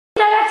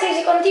Ragazzi,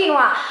 si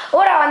continua.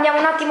 Ora andiamo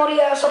un attimo lì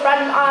sopra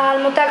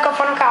al motel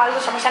Cofano Caldo,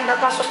 siamo sempre al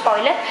Passo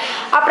Spoiler,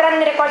 a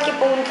prendere qualche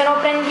punto. Ne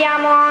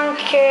prendiamo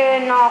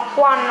anche... no,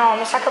 qua no,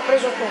 mi sa che ho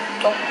preso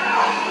tutto.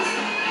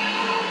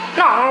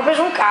 No, non ho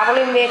preso un cavolo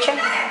invece.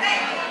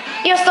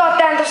 Io sto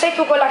attento, sei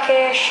tu quella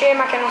che è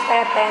scema che non stai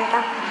attenta.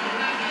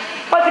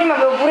 Poi prima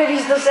avevo pure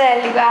visto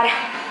Sally, guarda.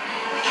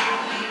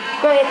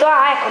 Poi ho detto,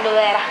 ah, ecco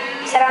dov'era.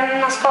 Si era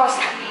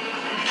nascosta.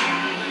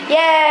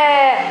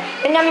 Yeah!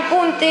 Prendiamo i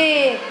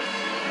punti!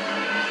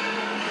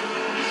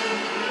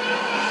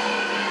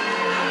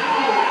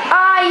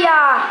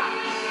 Aia!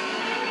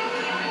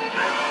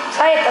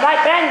 Saetta, dai,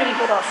 prendili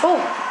però,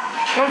 su!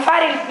 Non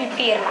fare il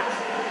pirla.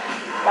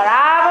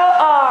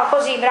 Bravo! Oh,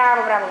 così,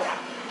 bravo, bravo, bravo.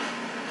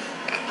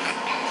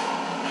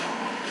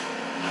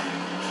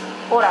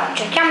 Ora,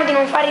 cerchiamo di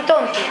non fare i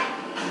tonti.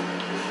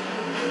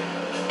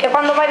 Che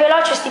quando vai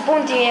veloce sti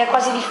punti è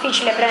quasi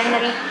difficile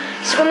prenderli.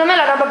 Secondo me è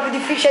la roba più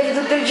difficile di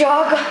tutto il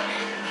gioco.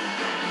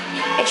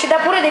 E ci dà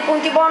pure dei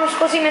punti bonus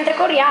così mentre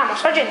corriamo,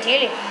 sono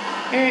gentili.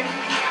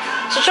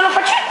 Se ce lo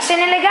facciamo, se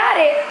nelle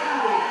gare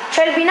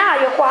c'è il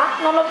binario qua,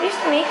 non l'ho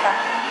visto mica.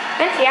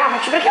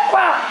 Entriamoci, perché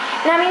qua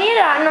nella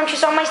miniera non ci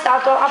sono mai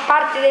stato, a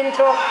parte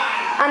dentro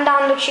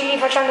andandoci lì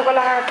facendo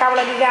quella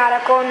cavola di gara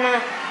con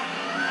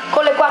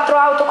le 4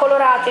 auto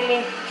colorate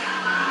lì.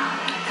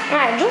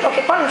 Giuro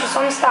che qua non ci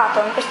sono stato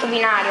in questo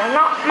binario,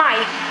 no, mai,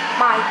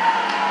 mai.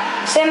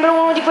 Sembra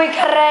uno di quei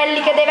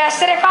carrelli che deve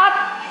essere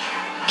fatto.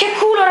 Che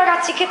culo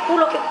ragazzi, che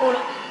culo, che culo.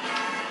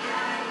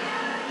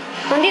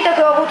 Non dite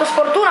che ho avuto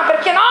sfortuna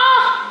perché no!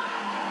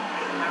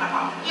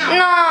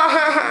 No!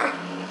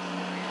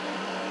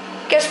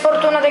 Che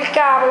sfortuna del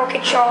cavolo che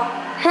c'ho.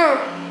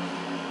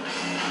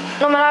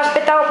 Non me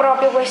l'aspettavo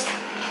proprio questa.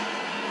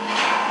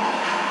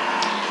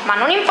 Ma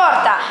non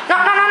importa. No,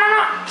 no, no, no,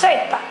 no.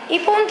 Aspetta, i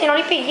punti non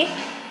li pigli?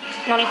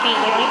 Non li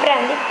pigli, non li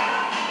prendi?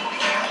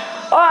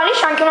 Oh, lì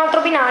c'è anche un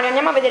altro binario.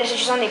 Andiamo a vedere se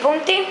ci sono dei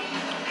punti.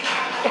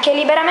 Perché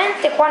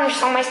liberamente qua non ci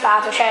sono mai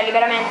stato. Cioè,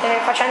 liberamente,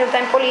 facendo il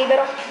tempo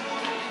libero.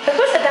 Per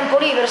questo è tempo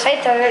libero, sai,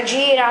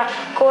 gira,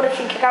 corre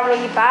finché cavolo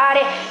gli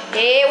pare.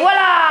 E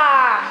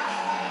voilà!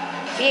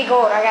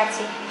 Figo,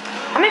 ragazzi.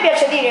 A me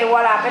piace dire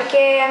voilà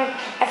perché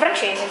è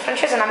francese. Il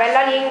francese è una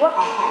bella lingua.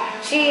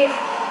 Sì,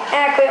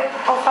 ecco,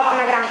 ho fatto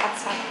una gran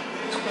cazzata.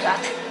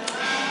 Scusate.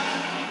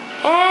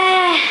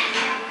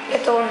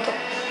 Che tonto.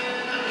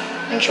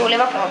 Non ci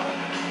voleva proprio.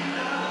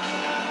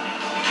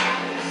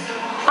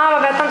 Ah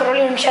vabbè, tanto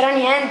lì non c'era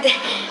niente.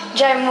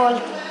 Già è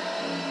molto.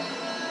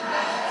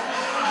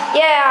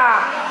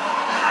 Yeah!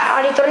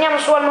 Ritorniamo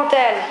su al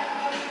motel.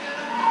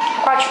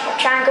 Qua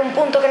c'è anche un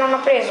punto che non ho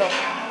preso.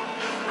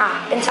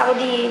 Ah, pensavo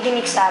di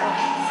mixarlo.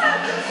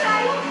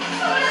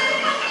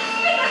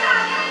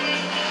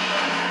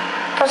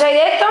 Cosa hai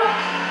detto?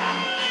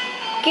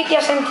 Chi ti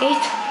ha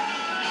sentito?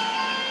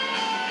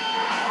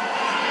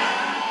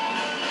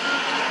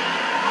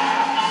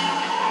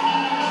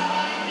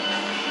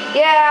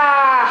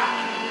 Yeah!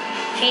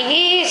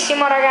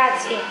 Fighissimo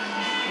ragazzi!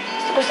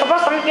 Questo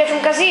posto a me piace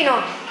un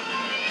casino!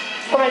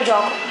 Come il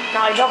gioco.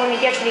 No, il gioco mi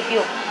piace di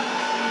più.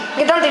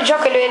 Perché tanto il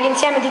gioco è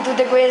l'insieme di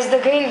tutte queste,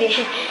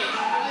 quindi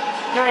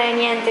non è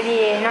niente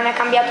di... non è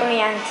cambiato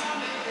niente.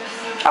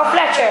 Ciao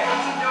Fletcher!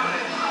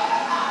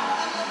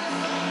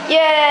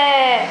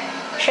 Yeah!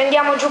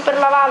 Scendiamo giù per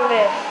la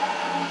valle.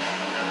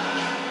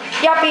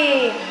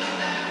 Yapi!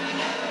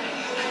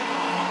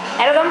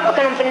 Era da un po'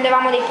 che non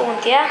prendevamo dei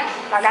punti,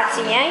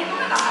 ragazzi miei.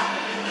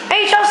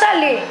 Ehi, ciao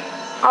Sally!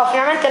 Oh,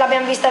 finalmente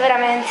l'abbiamo vista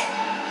veramente.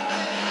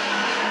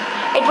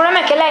 E il problema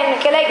è che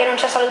lei che non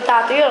ci ha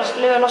salutato, io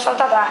l'ho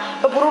salutata,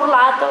 l'ho pure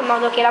urlato in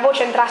modo che la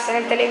voce entrasse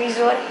nel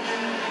televisore.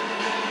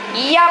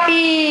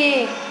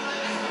 Yapi!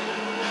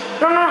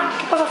 No, no, no,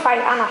 che cosa fai?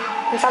 Ah no,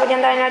 pensavo di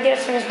andare nella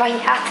direzione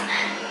sbagliata.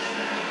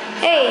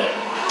 Ehi,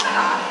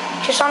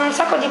 ci sono un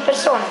sacco di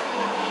persone.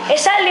 E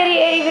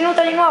Sally è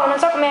venuta di nuovo, non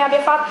so come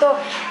abbia fatto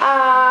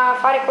a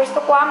fare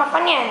questo qua, ma fa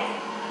niente.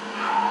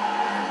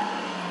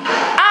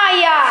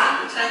 Aia!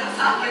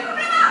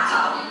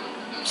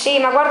 Sì,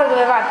 ma guarda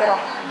dove vai però.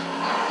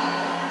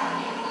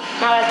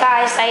 Ma in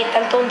realtà è Saetta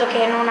il tonto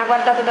che non ha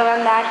guardato dove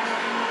andare.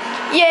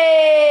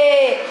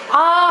 Yeah!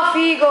 Ah,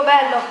 figo,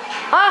 bello.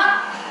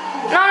 Ah!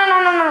 No, no, no,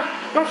 no, no,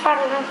 non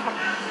farlo, non farlo.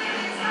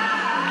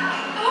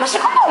 Ma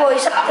secondo voi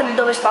sapete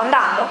dove sto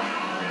andando?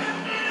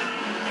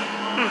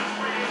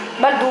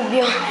 Bel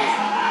dubbio.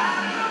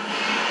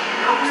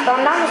 Sto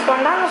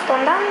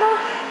andando.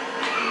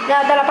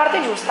 Dalla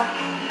parte giusta.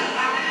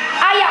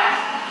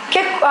 Aia!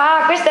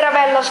 Ah, questo era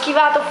bello, ho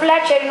schivato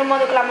Fletcher in un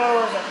modo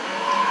clamoroso.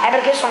 È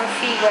perché sono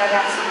figo,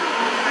 ragazzi.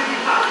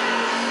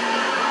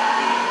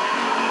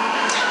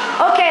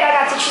 Ok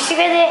ragazzi, ci si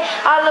vede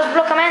allo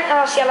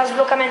sbloccamento, sì, alla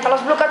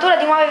sbloccatura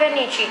di nuove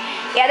vernici.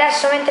 E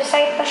adesso mentre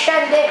Saetta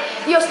scende,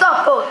 io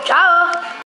stoppo. Ciao!